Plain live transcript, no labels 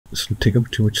This will take up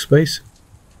too much space.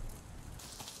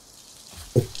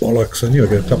 Oh bollocks, I knew I'd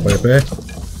get attacked by a bear.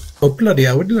 Oh bloody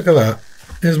hell, would you look at that?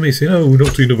 There's me saying, oh,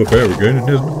 not see another bear again, and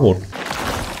there's another one.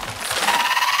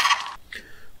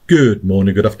 Good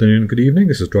morning, good afternoon, good evening.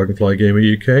 This is Dragonfly Gamer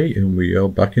UK, and we are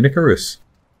back in ICARUS.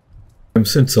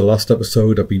 Since the last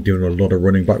episode, I've been doing a lot of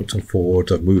running backwards and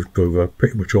forwards. I've moved over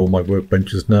pretty much all my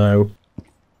workbenches now.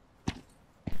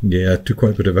 Yeah, it took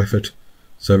quite a bit of effort,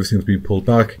 so everything's been pulled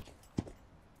back.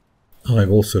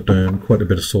 I've also done quite a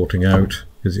bit of sorting out.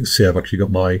 As you can see, I've actually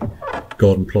got my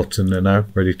garden plots in there now,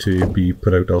 ready to be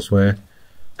put out elsewhere.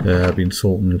 I've been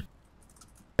sorting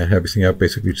everything out,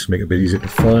 basically just to make it a bit easier to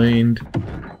find.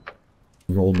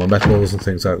 All my metals and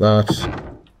things like that.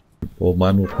 All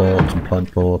manual parts and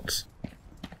plant parts.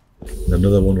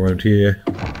 Another one around here.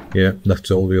 Yeah, that's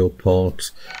all the old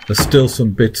parts. There's still some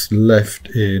bits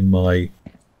left in my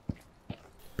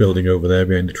building over there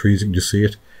behind the trees, you can just see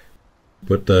it.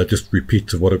 But just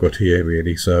repeats of what I've got here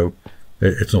really, so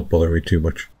it's not bothering me too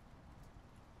much.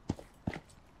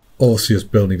 Obviously, this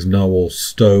building's now all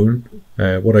stone.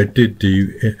 What I did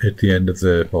do at the end of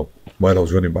the, well, while I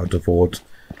was running back and forwards,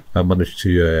 I managed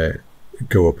to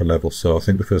go up a level. So I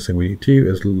think the first thing we need to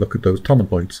do is look at those talent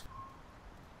points.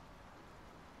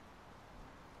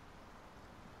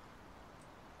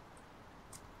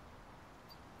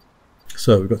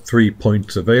 So we've got 3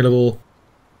 points available.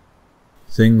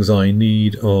 Things I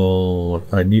need are,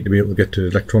 I need to be able to get to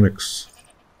electronics.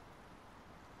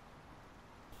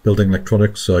 Building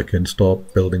electronics so I can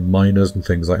start building miners and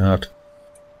things like that.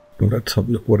 But let's have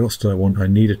a look, what else do I want? I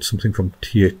needed something from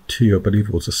tier 2, I believe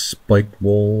it was a spiked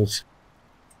walls.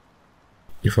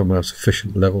 If I'm at a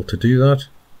sufficient level to do that.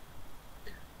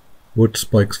 Wood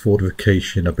spikes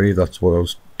fortification, I believe that's what I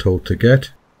was told to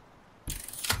get.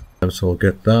 So I'll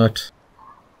get that.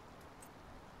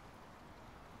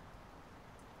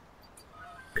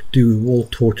 Could do wall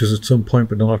torches at some point,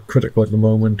 but not critical at the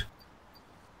moment.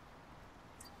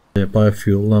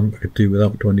 Biofuel lamp, I could do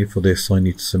without. What do I need for this? I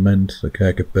need cement. Okay,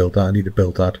 I could build that. I need to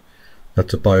build that.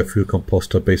 That's a biofuel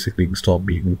composter. Basically, you can start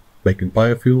making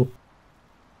biofuel.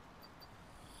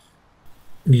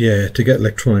 Yeah, to get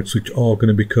electronics, which are going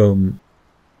to become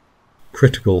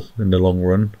critical in the long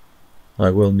run, I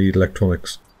will need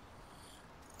electronics.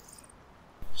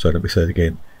 So let me say it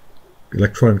again.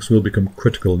 Electronics will become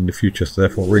critical in the future, so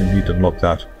therefore we really need to unlock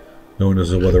that, known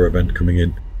as a weather event coming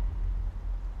in.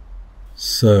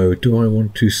 So, do I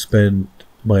want to spend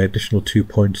my additional 2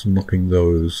 points unlocking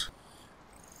those?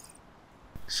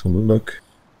 So look,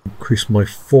 increase my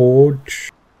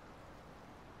forge.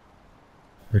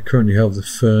 I currently have the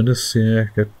furnace, yeah,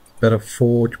 get better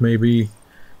forge maybe.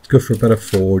 Let's go for a better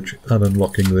forge and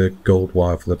unlocking the gold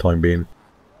wire for the time being.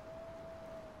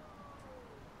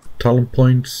 Talent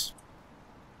points.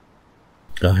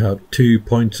 I have 2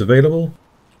 points available.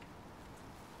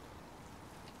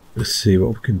 Let's see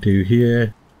what we can do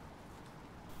here.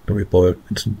 Don't we bother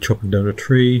chopping down a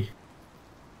tree.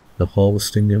 The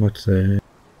harvesting damage there.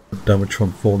 Damage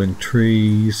from falling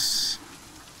trees.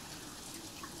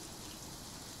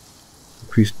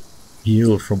 Increased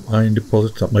yield from iron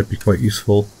deposits, that might be quite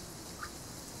useful.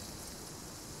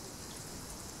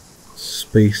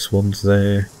 Space ones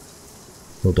there.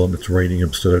 Hold on, it's raining,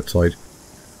 I'm still outside.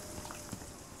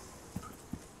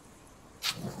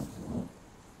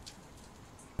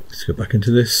 Let's go back into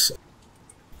this.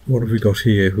 What have we got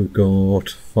here? We've got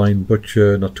fine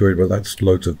butcher, not too worried about that, there's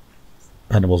loads of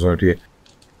animals around here.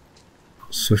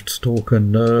 Swift stalker,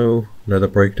 no. Leather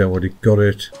breakdown, already got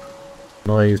it.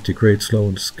 Knives degrade slow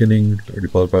and skinning, not really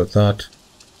bothered about that.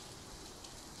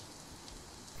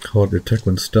 Hard to detect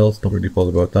when stealth, not really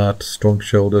bothered about that. Strong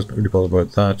shoulders, not really bothered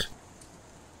about that.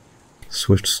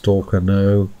 Swift stalker,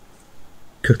 no.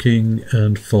 Cooking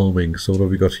and farming, so what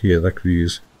have we got here that could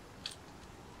use?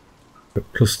 A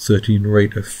plus 13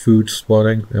 rate of food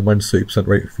spoiling, and minus 30%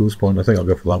 rate of food spoiling. I think I'll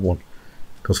go for that one,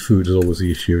 because food is always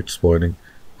the issue, it's spoiling.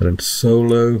 And then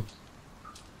solo,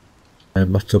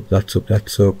 and that's up, that's up,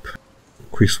 that's up.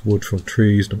 Increase wood from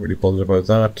trees, not really bothered about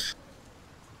that.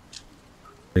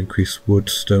 Increase wood,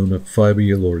 stone and fibre,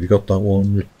 you've already got that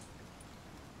one.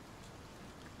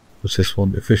 What's this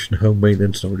one? Efficient home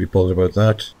maintenance, not really bothered about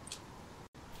that.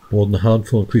 More than a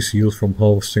handful, increase yield from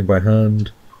harvesting by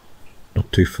hand.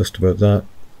 Not too fussed about that.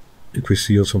 Increase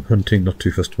yields from hunting, not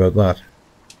too fussed about that.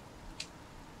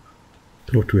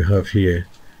 What do we have here?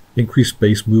 Increase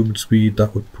base movement speed,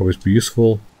 that would probably be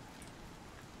useful.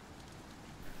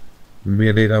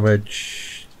 Melee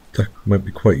damage, that might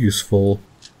be quite useful.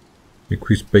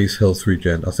 Increase base health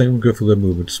regen. I think we'll go for the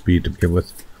movement speed to begin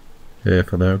with. Yeah,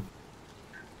 for now.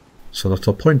 So that's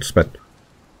our point spent.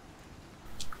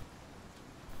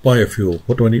 Biofuel.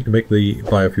 What do I need to make the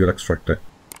biofuel extractor?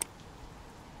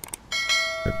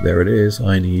 There it is.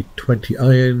 I need 20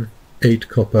 iron, 8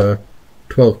 copper,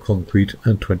 12 concrete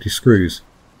and 20 screws.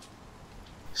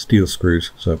 Steel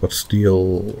screws. So I've got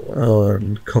steel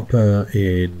and copper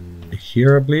in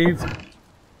here, I believe.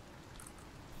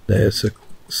 There's a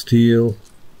steel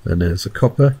and there's a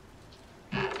copper.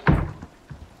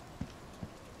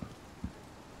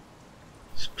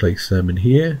 Let's place them in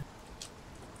here.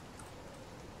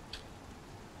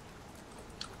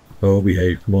 Oh,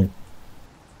 behave, come on.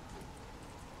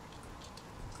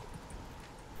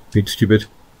 Being stupid.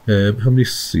 How many?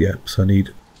 Yep, so I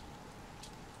need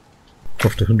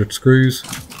craft 100 screws.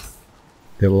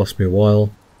 They'll last me a while.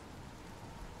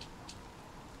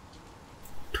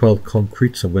 12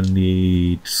 concrete, so I'm going to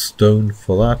need stone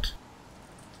for that.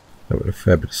 I've got a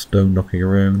fair bit of stone knocking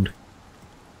around.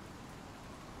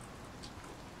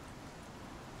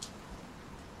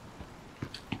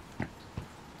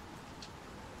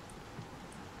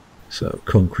 So,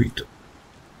 concrete.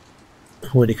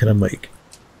 How many can I make?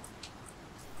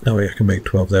 Oh, I can make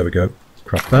 12, there we go.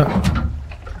 Craft that.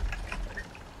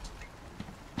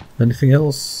 Anything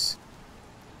else?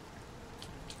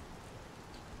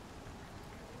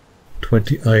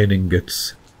 20 iron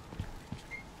ingots.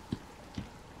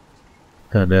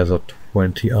 And there's our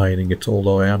 20 iron ingots,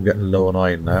 although I am getting low on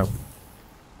iron now.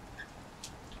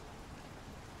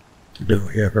 No,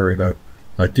 yeah, very low.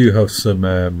 I do have some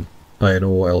iron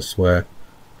ore elsewhere,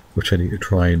 which I need to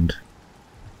try and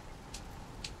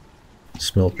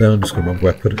smelt down. Just remember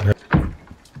where I put it now.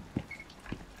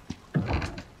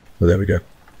 Oh, there we go.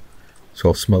 So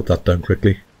I'll smelt that down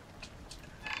quickly.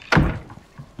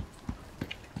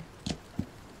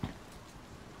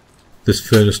 This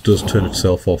furnace does turn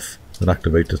itself off and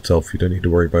activate itself. You don't need to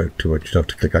worry about it too much. You don't have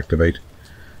to click activate.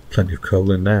 Plenty of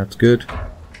coal in there, it's good.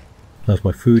 How's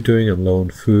my food doing? I'm low on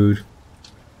food.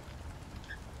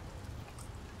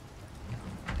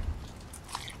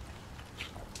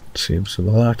 Seems some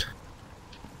of that.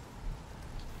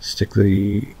 Stick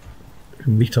the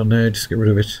meat on there, just get rid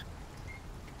of it.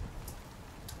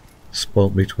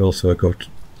 Spoiled meat well, so I got.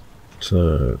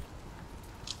 Come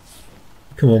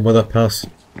on with that pass.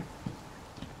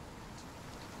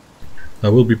 I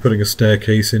will be putting a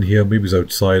staircase in here, maybe it's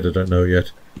outside, I don't know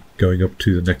yet, going up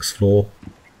to the next floor.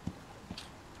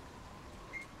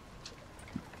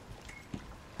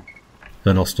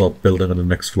 Then I'll start building on the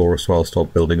next floor as well. I'll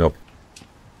start building up.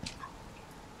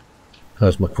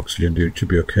 How's my oxygen doing? It should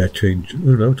be okay. Change. Oh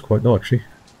no, it's quite low actually.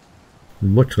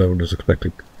 Much lower than I was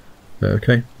expecting.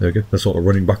 Okay, there we go. That's sort of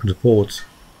running backwards and forwards.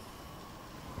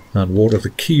 And water,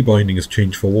 the key binding has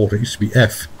changed for water. It used to be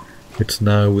F. It's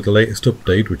now, with the latest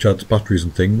update, which adds batteries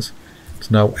and things, it's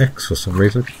now X for some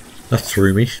reason. That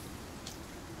threw me.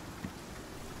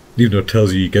 Even though it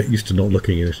tells you get used to not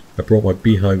looking at it. I brought my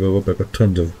beehive over, but I've got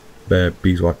tons of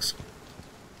beeswax.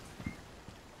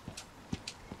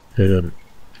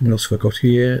 What else have I got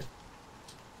here?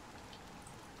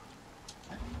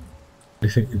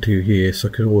 Anything to do here, so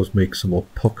I can always make some more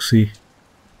epoxy.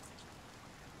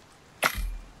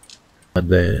 And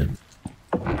then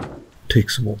take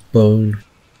some more bone.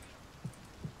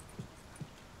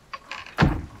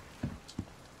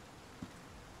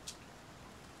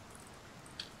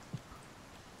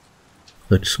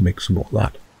 Let's make some more of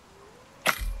that.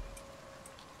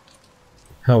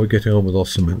 How are we getting on with our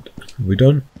cement? Are we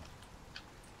done?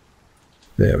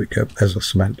 There we go, there's our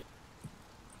cement.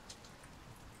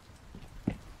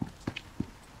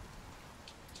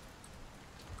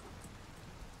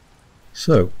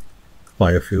 So,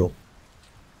 biofuel.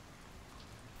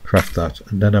 Craft that,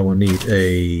 and then I will need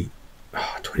a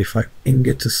 25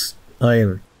 ingots of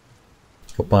iron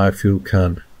for biofuel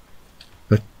can.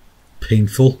 But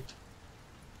painful.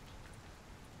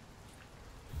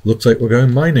 Looks like we're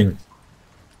going mining.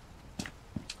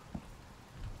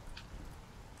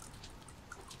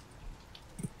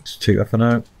 Let's take that for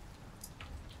now.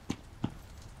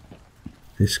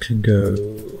 This can go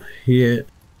here.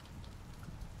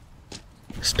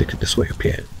 Stick it this way up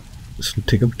here. This will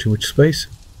take up too much space.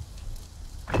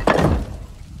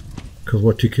 Because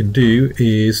what you can do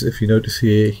is, if you notice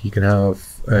here, you can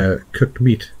have cooked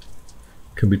meat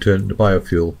can be turned into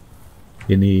biofuel.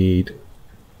 You need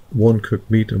 1 cooked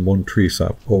meat and 1 tree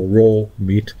sap, or raw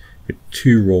meat,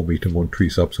 2 raw meat and 1 tree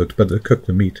sap. So it's better to cook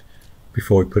the meat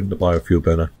before we put it in the biofuel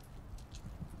burner.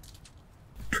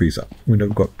 Tree sap. We know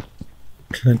we've got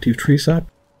plenty of tree sap.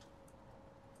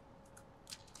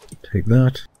 Take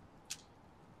that.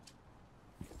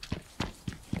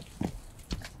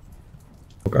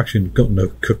 I've actually got no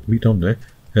cooked meat on there.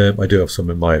 I do have some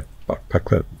in my backpack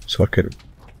though, so I can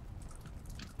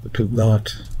put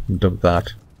that and dump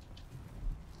that.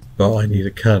 But I need a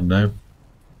can now.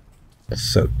 That's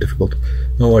so difficult.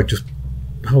 Oh,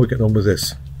 how are we getting on with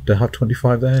this? Do I have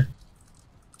 25 there?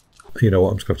 You know what,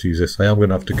 I'm just going to have to use this. I am going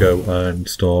to have to go and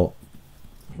start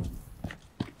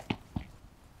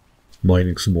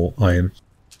mining some more iron.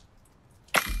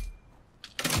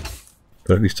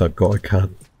 But at least I've got a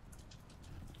can.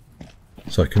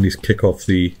 So I can at least kick off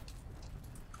the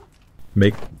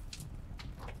make.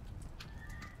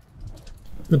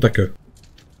 Where'd that go?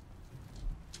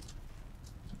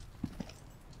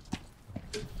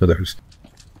 Oh, there it is.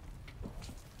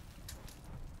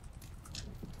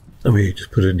 Oh, you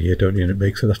just put it in here, don't you, and it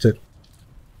makes it, that's it.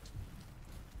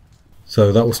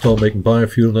 So that will start making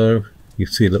biofuel now. You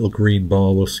can see a little green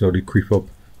bar will slowly creep up.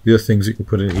 The other things you can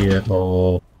put in here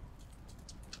are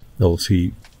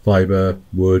obviously fibre,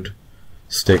 wood,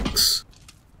 sticks.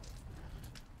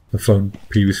 I found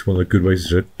previously one of the good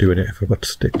ways of doing it if I've got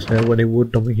sticks there when it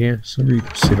would on me here. So let me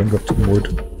see if I've got some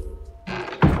wood.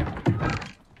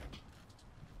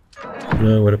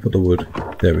 No, where did I put the wood?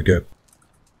 There we go.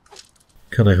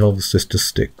 Can I harvest this to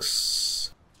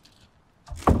sticks?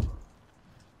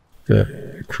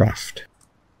 Craft.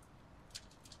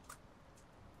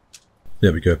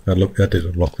 There we go. That did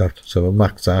unlock that. So I'll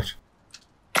max that.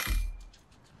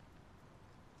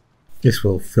 This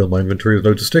will fill my inventory with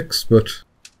loads of sticks, but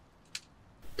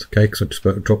it's okay because I'm just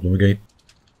about to drop them again.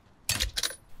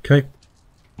 Okay.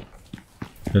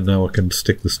 And now I can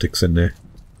stick the sticks in there.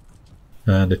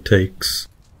 And it takes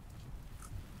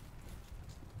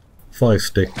 5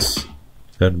 sticks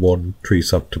and 1 tree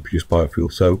sap to produce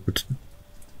biofuel. So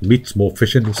meat's more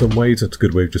efficient in some ways. It's a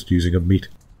good way of just using a meat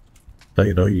that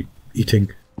you're not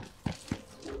eating.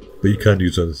 But you can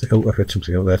use other things. Oh, I've had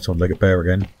something out there. Sounds like a bear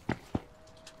again.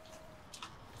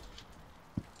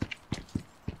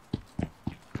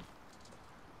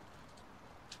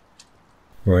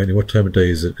 Right, and what time of day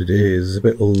is it? It is a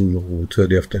bit old,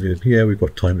 early afternoon. Yeah, we've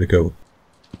got time to go.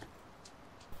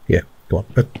 Yeah, go on.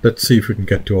 Let's see if we can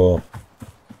get to our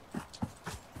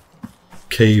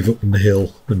cave up in the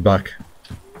hill and back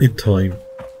in time.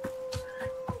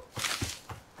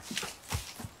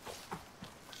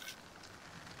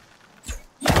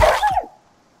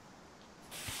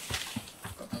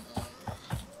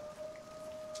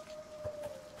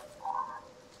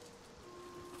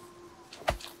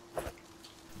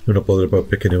 I'm not bothered about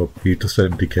picking him up. He just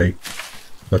let him decay.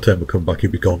 By the time we come back,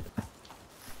 he'll be gone.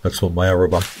 I just want my arrow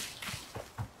back.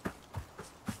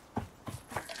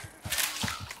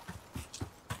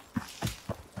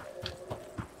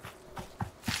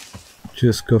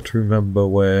 Just got to remember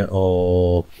where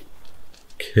our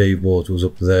cave was. It was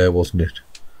up there, wasn't it?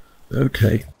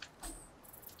 Okay.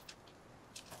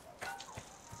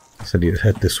 So I need to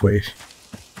head this way.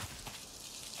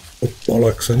 Oh,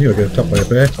 bollocks, I knew I got attacked by a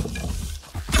bear.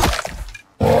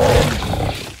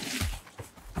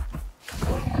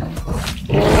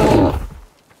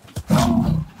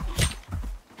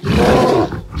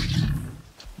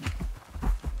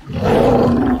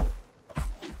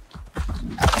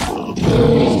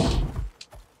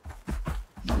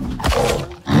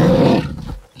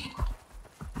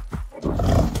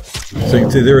 So you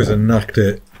can see there is a knack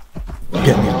to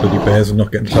getting these bloody bears and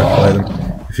not getting attacked by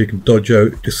them. If you can dodge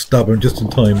out, just stab them just in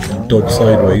time and dodge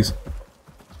sideways.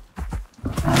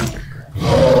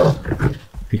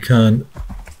 You can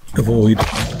avoid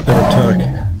their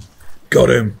attack. Got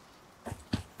him!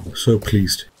 So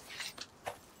pleased.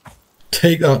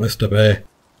 Take that, Mr. Bear.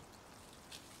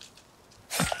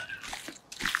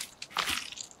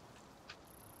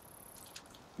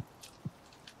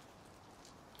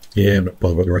 Yeah, I'm not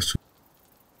bothered about the rest.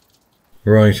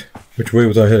 Right, which way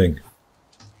was I heading?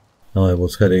 I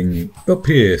was heading up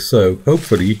here, so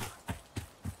hopefully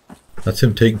that's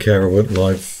him taking care of it while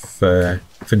I've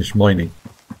finished mining.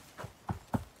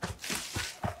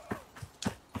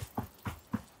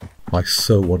 I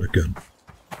so want a gun.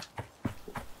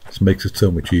 This makes it so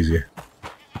much easier.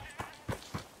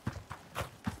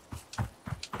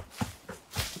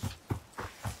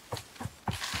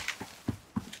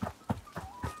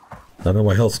 I know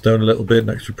my health's down a little bit,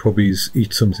 and I should probably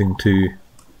eat something to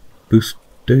boost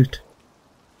it.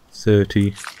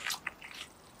 30,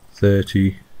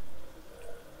 30,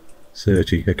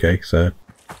 30, okay, so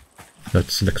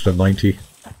that's an extra 90.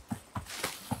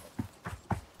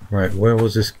 Right, where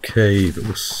was this cave? It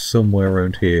was somewhere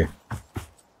around here.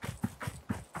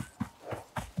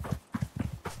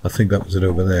 I think that was it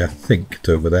over there. I think it's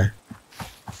over there.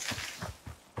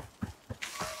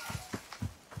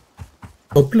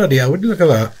 Oh bloody hell, look at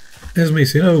that. There's me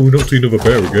saying, oh, we've not seen another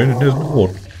bear again, and there's another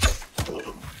one.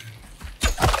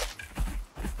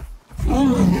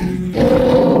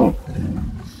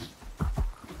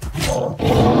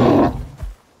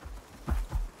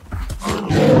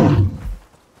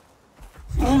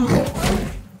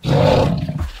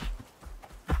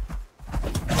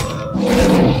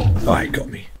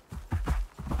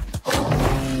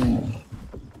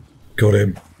 Got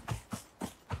him.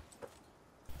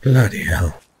 Bloody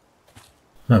hell.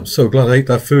 I'm so glad I ate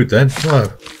that food then.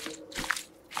 Wow.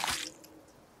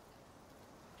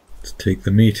 Let's take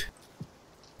the meat.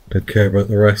 Don't care about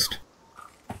the rest.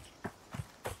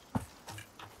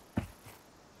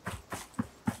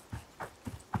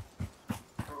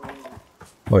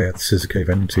 Oh yeah, this is a cave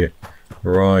entrance here.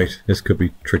 Right, this could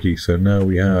be tricky. So now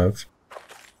we have...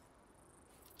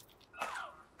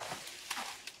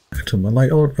 I turned my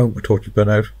light on. Oh, my torch has burned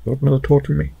out. Got another torch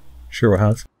with me? Sure I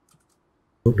have.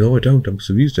 Oh no, I don't. I must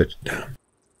have used it. Damn.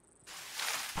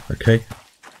 Okay.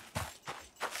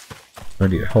 I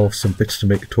need to halve some bits to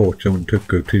make a torch. I'm going to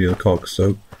go to the other cogs,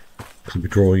 so I'll be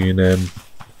drawing in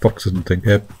foxes and things.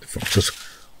 Foxes,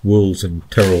 wolves and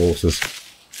terror horses.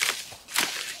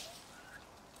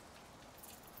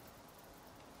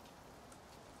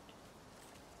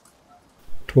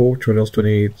 Torch, what else do I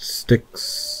need?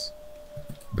 Sticks,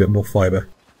 a bit more fibre.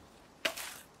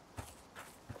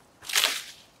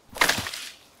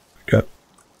 Okay.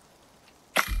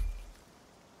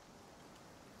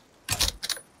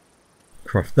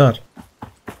 Craft that.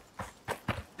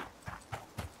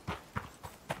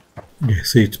 Yeah,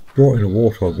 see, it's brought in a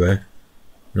warthog there.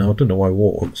 Now, I don't know why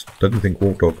warthogs. I didn't think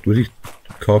warthog would eat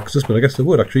carcasses, but I guess they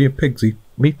would actually. Pigs eat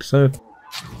meat, so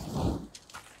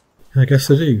I guess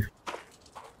they do.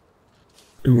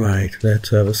 Right, let's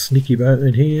have a sneaky about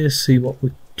in here, see what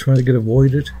we're trying to get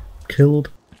avoided. Killed.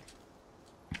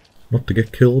 Not to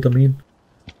get killed, I mean.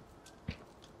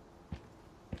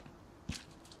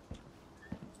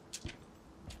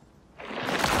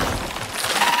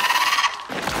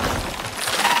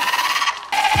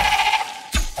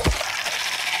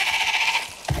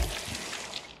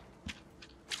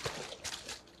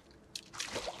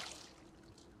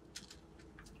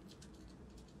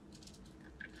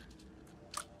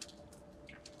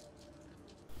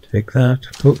 Take that.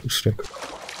 Oh, stick.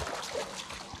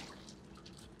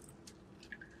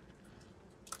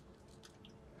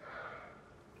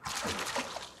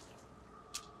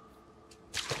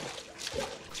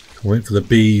 Wait for the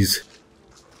bees.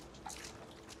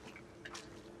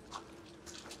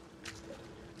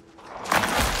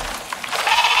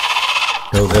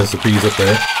 Oh, there's the bees up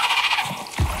there.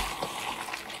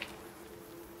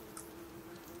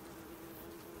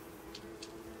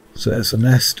 So there's a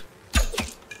nest.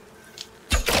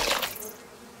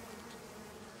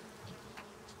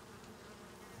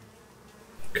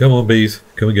 Come on, bees,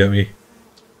 come and get me.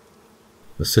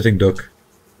 The sitting duck.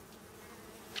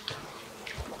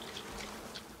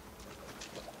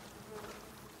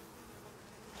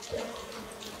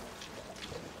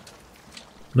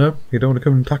 No, you don't want to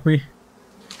come and attack me?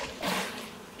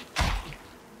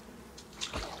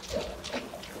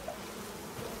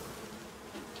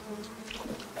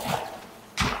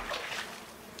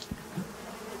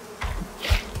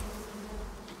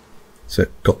 That's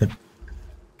it, got them.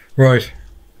 Right.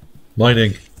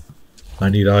 Mining. I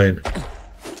need iron.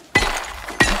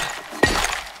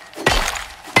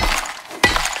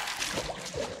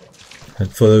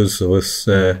 And for those of us,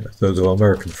 those of our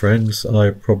American friends,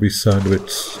 I probably sound a bit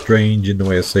strange in the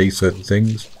way I say certain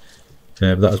things.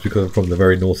 That is because I'm from the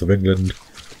very north of England.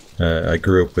 I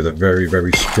grew up with a very,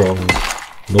 very strong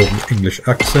Northern English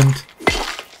accent.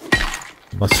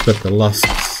 I spent the last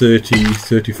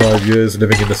 35 years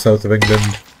living in the south of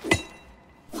England.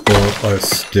 But I've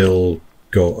still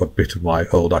got a bit of my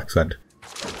old accent.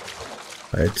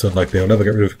 It's unlikely I'll never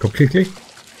get rid of it completely.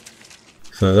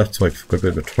 So that's why I've got a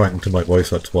bit of a twang to my voice,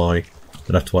 that's why.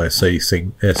 And that's why I say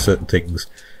certain things,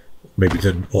 maybe in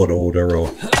an odd order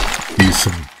or use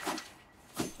some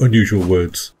unusual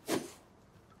words.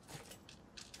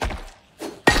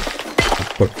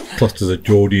 But clusters of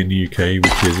Geordie in the UK,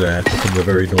 which is from the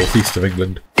very northeast of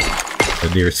England,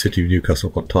 the nearest city of Newcastle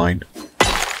upon Tyne.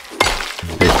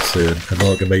 It's an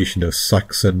amalgamation of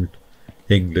Saxon,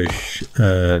 English,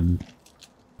 and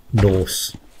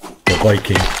Norse, or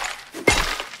Viking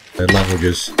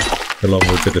languages, along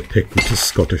with a bit of Pict, which is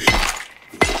Scottish.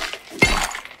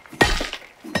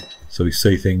 So we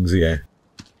say things, yeah,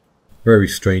 very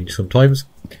strange sometimes,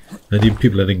 and even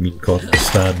people in England can't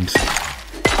understand.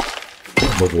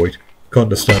 Can't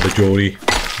understand a Geordie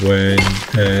when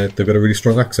they've got a really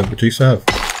strong accent, which I used to have.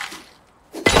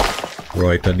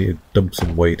 Right, I need to dump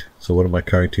some weight. So what am I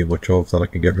carrying too much of that I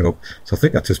can get rid of? So I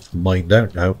think that's just mined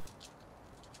out now.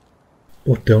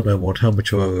 What don't I want? How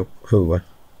much of a...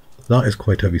 that is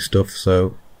quite heavy stuff,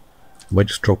 so I might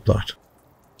just drop that.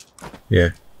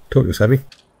 Yeah, totally was heavy.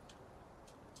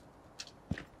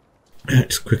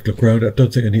 Just a quick look around. I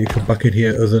don't think I need to come back in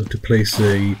here other than to place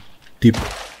a deep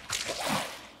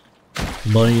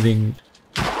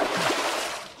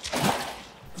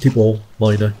deep ore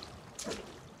miner.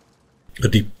 A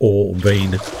deep ore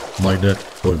vein miner,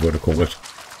 whatever you want to call it.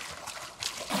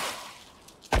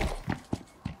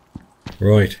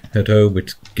 Right, head home,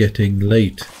 it's getting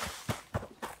late.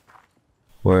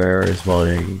 Where is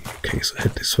my... Okay, so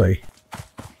head this way.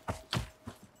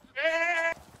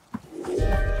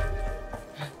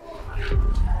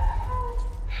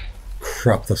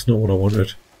 Crap, that's not what I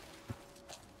wanted.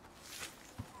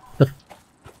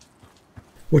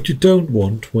 What you don't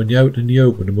want when you're out in the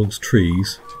open amongst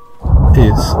trees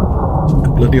is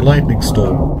a bloody lightning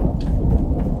storm.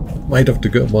 Might have to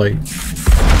go to my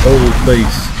old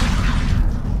base.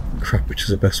 Crap, which is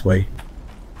the best way?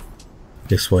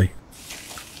 This way.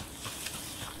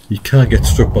 You can't get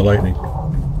struck by lightning.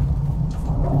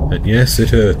 And yes,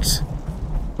 it hurts.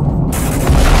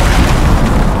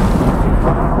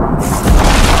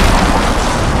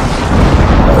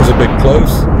 That was a bit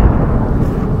close.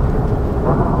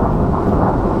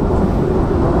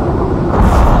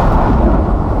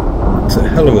 It's a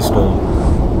hell of a storm.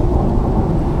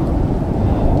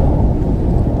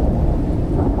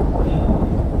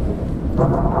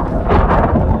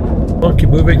 Come on, keep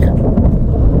moving.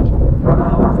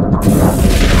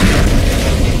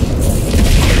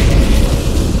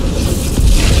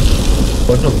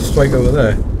 Oh, another strike over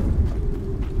there.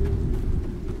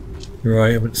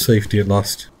 Right, I'm in safety at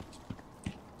last.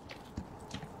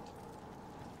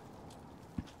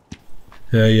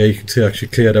 Yeah, you can see I actually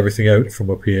cleared everything out from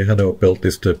up here. I know I built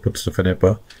this to put stuff in it,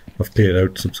 but I've cleared it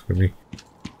out subsequently.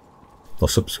 Not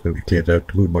subsequently cleared it out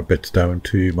to move my bits down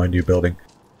to my new building.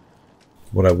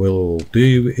 What I will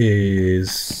do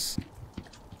is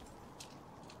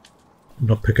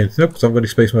not pick anything up because I've got any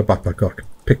space in my backpack. I can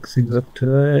pick things up to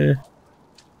there.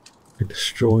 I can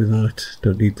destroy that.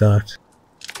 Don't need that.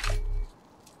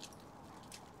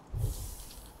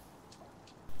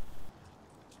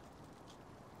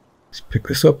 Let's pick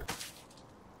this up.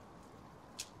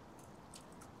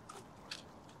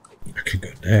 I can go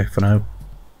in there for now.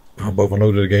 I'm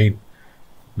overloaded again.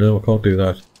 No, I can't do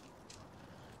that.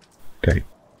 Okay.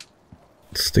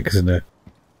 Stick us in there.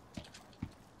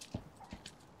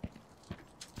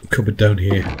 Cupboard down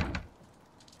here.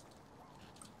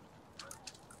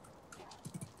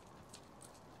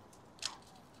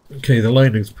 Okay, the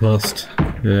lining's passed.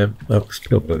 I've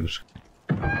still uploaded.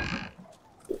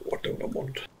 What don't I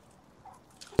want?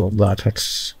 Well,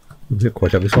 that's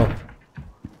quite heavy as well.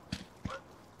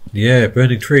 Yeah,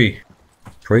 burning tree.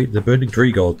 Pray the burning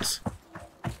tree gods.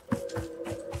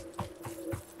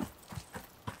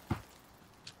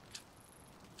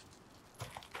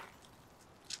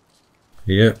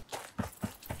 Yeah.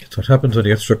 That's what happens when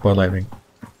you get struck by lightning.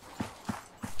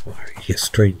 Oh, you hear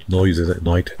strange noises at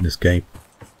night in this game.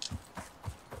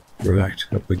 Right,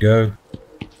 up we go.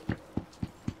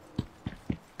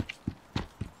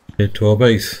 Into our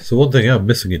base. So one thing I'm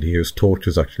missing in here is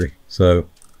torches actually. So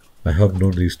I have none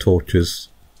of these torches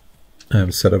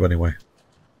set up anyway.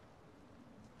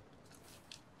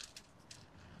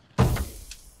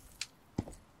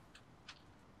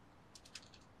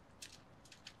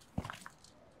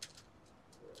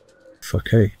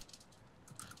 Okay.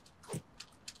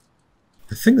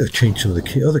 I think they've changed some of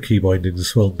the other key bindings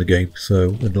as well in the game.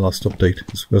 So in the last update,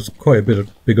 there's quite a bit of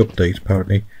big update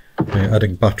apparently,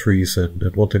 adding batteries and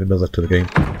one thing or another to the game.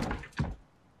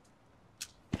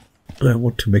 I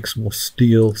want to make some more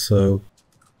steel, so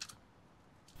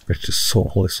let's just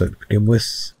sort all this out to begin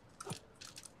with.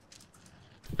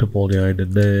 Dump all the iron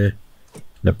in there,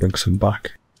 then bring some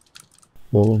back.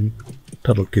 Well,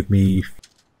 that'll give me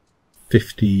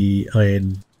 50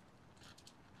 iron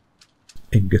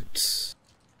ingots.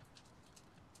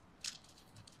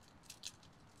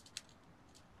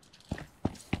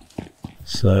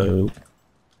 So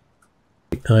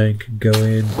the iron can go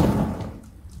in,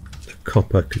 the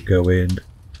copper could go in,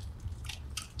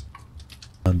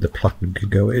 and the platinum could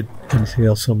go in. Anything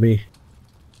else on me?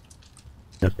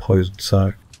 A poison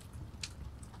sac.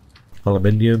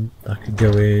 Aluminium, that can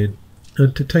go in,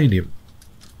 and titanium.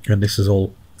 And this is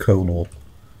all coal ore.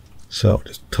 So I'll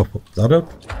just top up that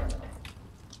up.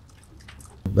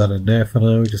 Put that in there for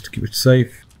now, just to keep it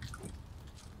safe.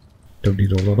 Don't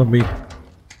need all that on me.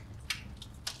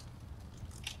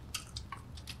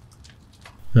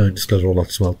 And just let all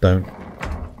that smelt down.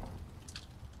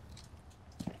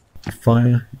 The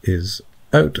fire is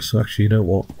out, so actually you know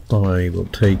what, I will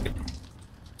take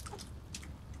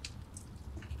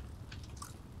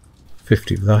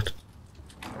 50 of that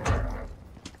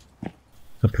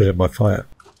and put it in my fire.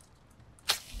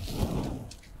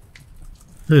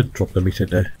 And drop the meat in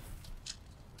there.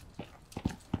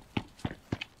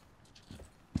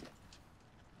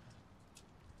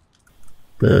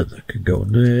 Then that can go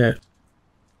in there.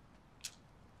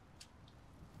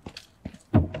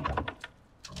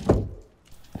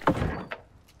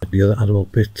 And the other animal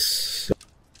bits,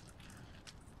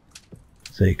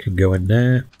 they can go in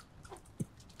there.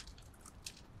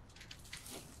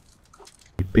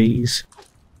 Bees.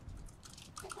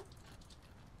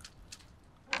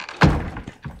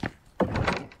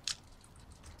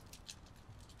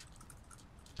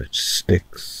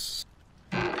 Sticks.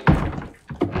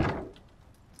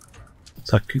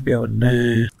 That can go in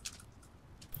there.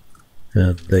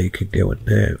 And they can go in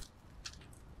there.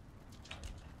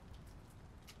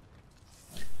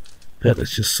 Yeah,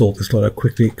 let's just sort this lot out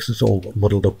quickly because it's all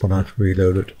muddled up when I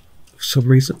reload it for some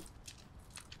reason.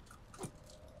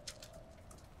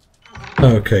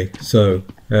 Okay, so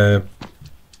we're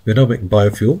now making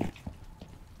biofuel.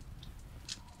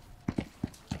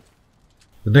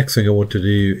 The next thing I want to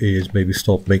do is maybe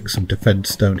start making some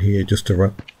defense down here just to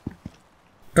run.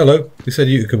 Hello, you said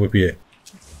you could come up here.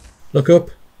 Look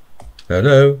up.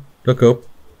 Hello, look up.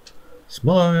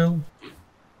 Smile.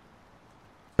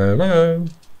 Hello.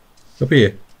 Up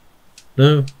here.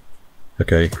 No?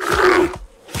 Okay.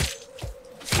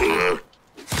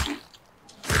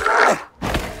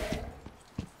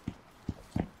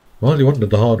 Well, you wanted it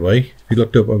the hard way. If you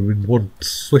looked up, I mean, one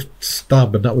swift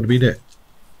stab and that would have been it.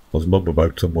 Was mum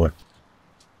about somewhere?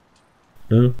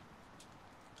 No?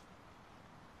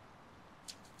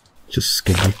 Just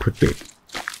skin me quickly.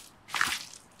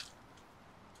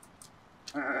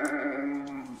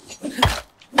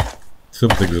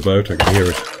 Something's about, I can hear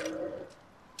it.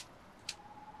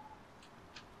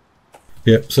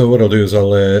 Yep, so what I'll do is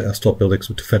I'll start building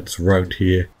some defence around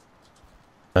here.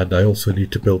 And I also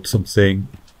need to build something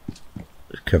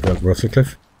cover up Russell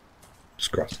Cliff.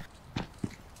 Scratch.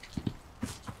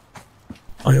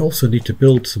 I also need to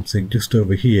build something just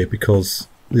over here because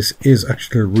this is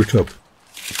actually a route up.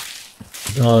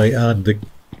 I and the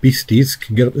beasties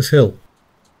can get up this hill.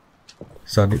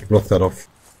 So I need to block that off.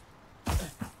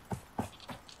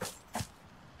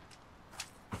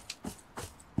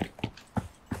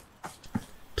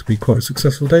 To be quite a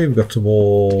successful day, we've got some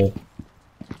more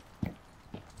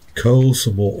coal,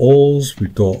 some more ores,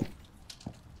 we've got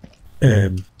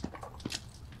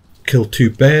killed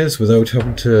 2 bears without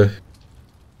having to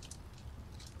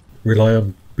rely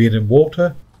on being in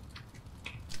water.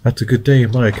 That's a good day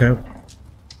in my account.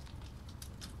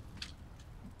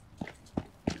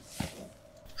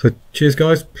 So cheers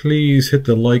guys, please hit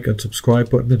the like and subscribe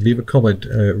button and leave a comment.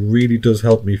 It really does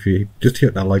help me if you just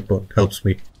hit that like button, helps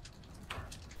me.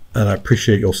 And I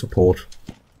appreciate your support.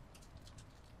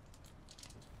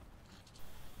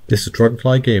 This is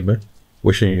Dragonfly Gamer,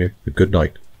 wishing you a good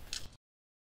night.